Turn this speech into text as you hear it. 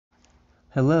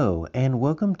Hello and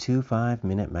welcome to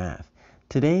 5-Minute Math.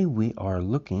 Today we are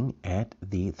looking at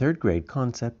the third grade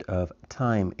concept of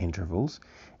time intervals.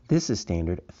 This is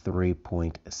standard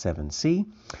 3.7c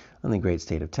on the great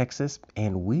state of Texas,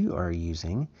 and we are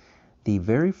using the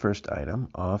very first item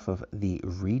off of the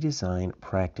Redesign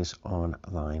Practice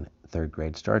Online third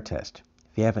grade STAAR test.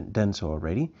 If you haven't done so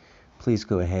already, please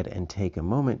go ahead and take a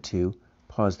moment to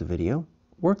pause the video,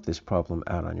 work this problem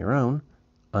out on your own,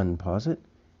 unpause it,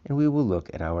 and we will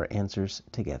look at our answers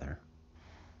together.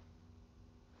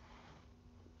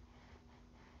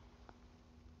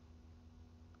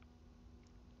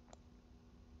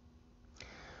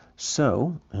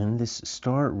 So, in this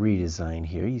STAAR redesign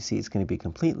here, you see it's going to be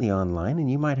completely online, and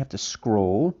you might have to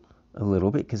scroll a little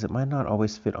bit because it might not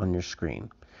always fit on your screen.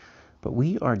 But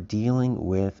we are dealing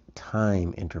with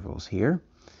time intervals here,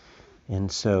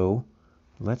 and so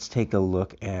let's take a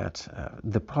look at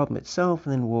the problem itself,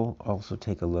 and then we'll also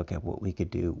take a look at what we could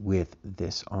do with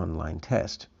this online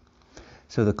test.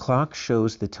 So the clock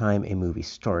shows the time a movie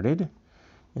started,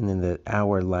 and then the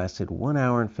hour lasted 1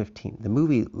 hour and 15. The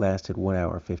movie lasted 1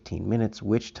 hour and 15 minutes.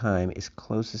 Which time is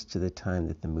closest to the time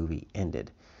that the movie ended?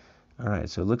 All right,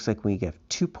 so it looks like we have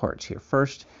two parts here.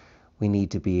 First, we need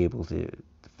to be able to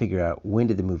figure out when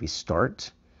did the movie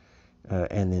start,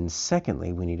 and then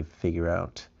secondly, we need to figure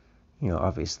out,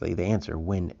 obviously the answer,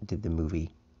 when did the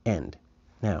movie end?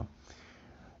 Now,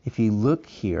 if you look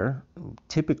here,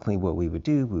 typically what we would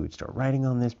do, we would start writing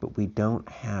on this, but we don't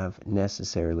have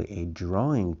necessarily a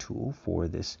drawing tool for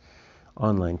this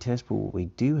online test. But what we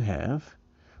do have,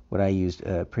 what I used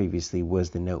previously was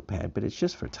the notepad, but it's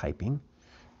just for typing.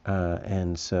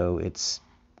 And so it's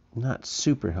not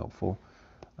super helpful.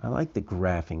 I like the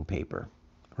graphing paper,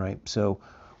 right? So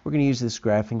we're going to use this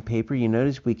graphing paper. You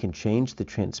notice we can change the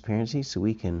transparency, so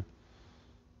we can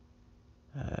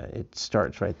it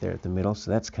starts right there at the middle,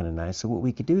 so that's kind of nice. So what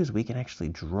we could do is we can actually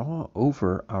draw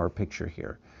over our picture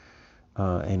here,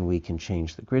 and we can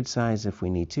change the grid size if we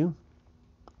need to.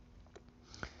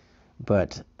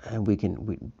 But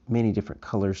many different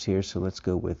colors here, so let's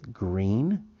go with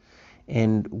green.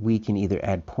 And we can either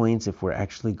add points if we're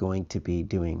actually going to be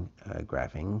doing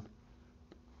graphing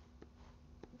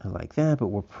like that, but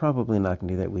we're probably not going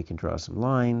to do that. We can draw some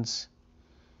lines.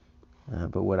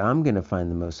 But what I'm going to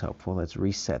find the most helpful, let's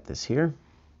reset this here.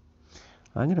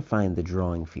 I'm going to find the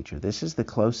drawing feature. This is the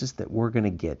closest that we're going to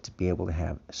get to be able to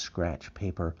have scratch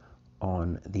paper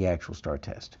on the actual STAAR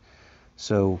test.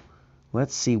 So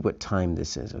let's see what time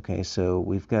this is. Okay, so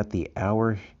we've got the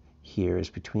hour here is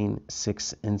between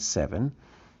 6 and 7.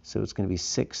 So it's going to be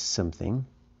 6 something.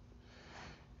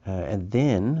 And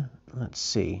then, let's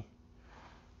see.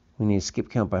 We need to skip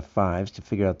count by 5s to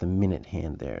figure out the minute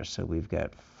hand there. So we've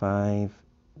got 5,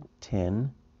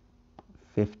 10,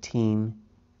 15,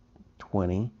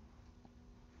 20.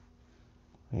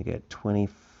 We got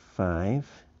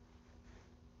 25,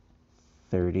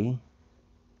 30,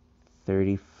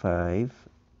 35,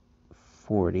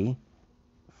 40,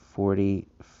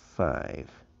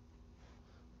 45.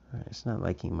 All right, it's not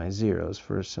liking my zeros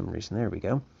for some reason. There we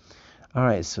go. All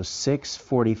right, so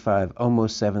 6:45,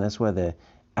 almost 7. That's why the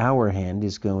hour hand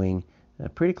is going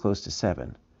pretty close to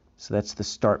 7. So that's the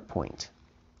start point.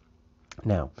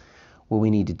 Now, what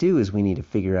we need to do is we need to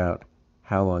figure out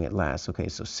how long it lasts. Okay,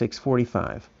 so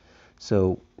 6:45.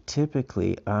 So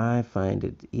typically, I find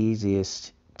it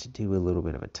easiest to do a little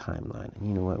bit of a timeline. And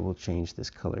you know what? We'll change this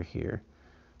color here.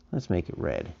 Let's make it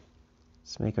red.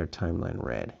 Let's make our timeline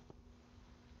red.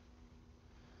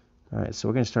 All right, so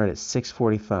we're going to start at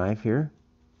 6:45 here.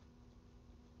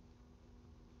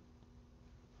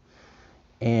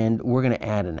 And we're going to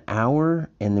add an hour,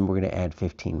 and then we're going to add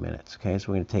 15 minutes. Okay, so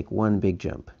we're going to take one big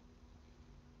jump.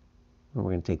 And we're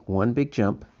going to take one big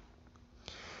jump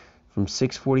from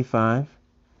 6:45.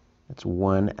 That's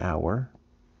 1 hour.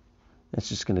 That's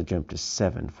just going to jump to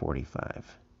 7:45.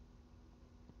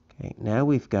 Okay, now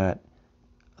we've got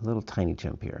a little tiny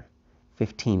jump here,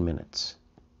 15 minutes.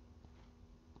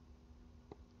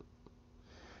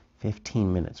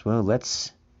 15 minutes. Well,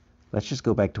 let's just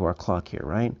go back to our clock here,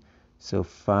 right? So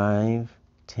 5,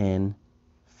 10,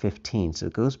 15. So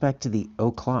it goes back to the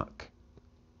o'clock.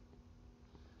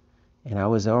 And I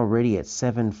was already at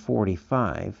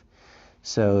 7:45.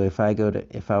 So if I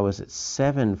was at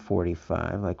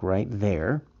 7:45, like right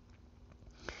there,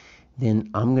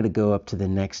 then I'm going to go up to the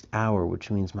next hour,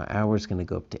 which means my hour is going to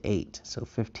go up to 8. So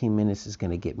 15 minutes is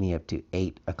going to get me up to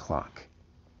 8 o'clock.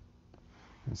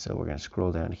 And so we're going to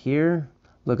scroll down here,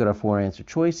 look at our 4 answer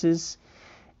choices,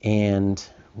 and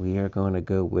we are going to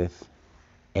go with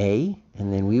A,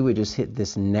 and then we would just hit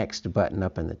this next button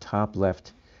up in the top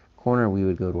left corner. We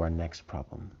would go to our next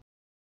problem.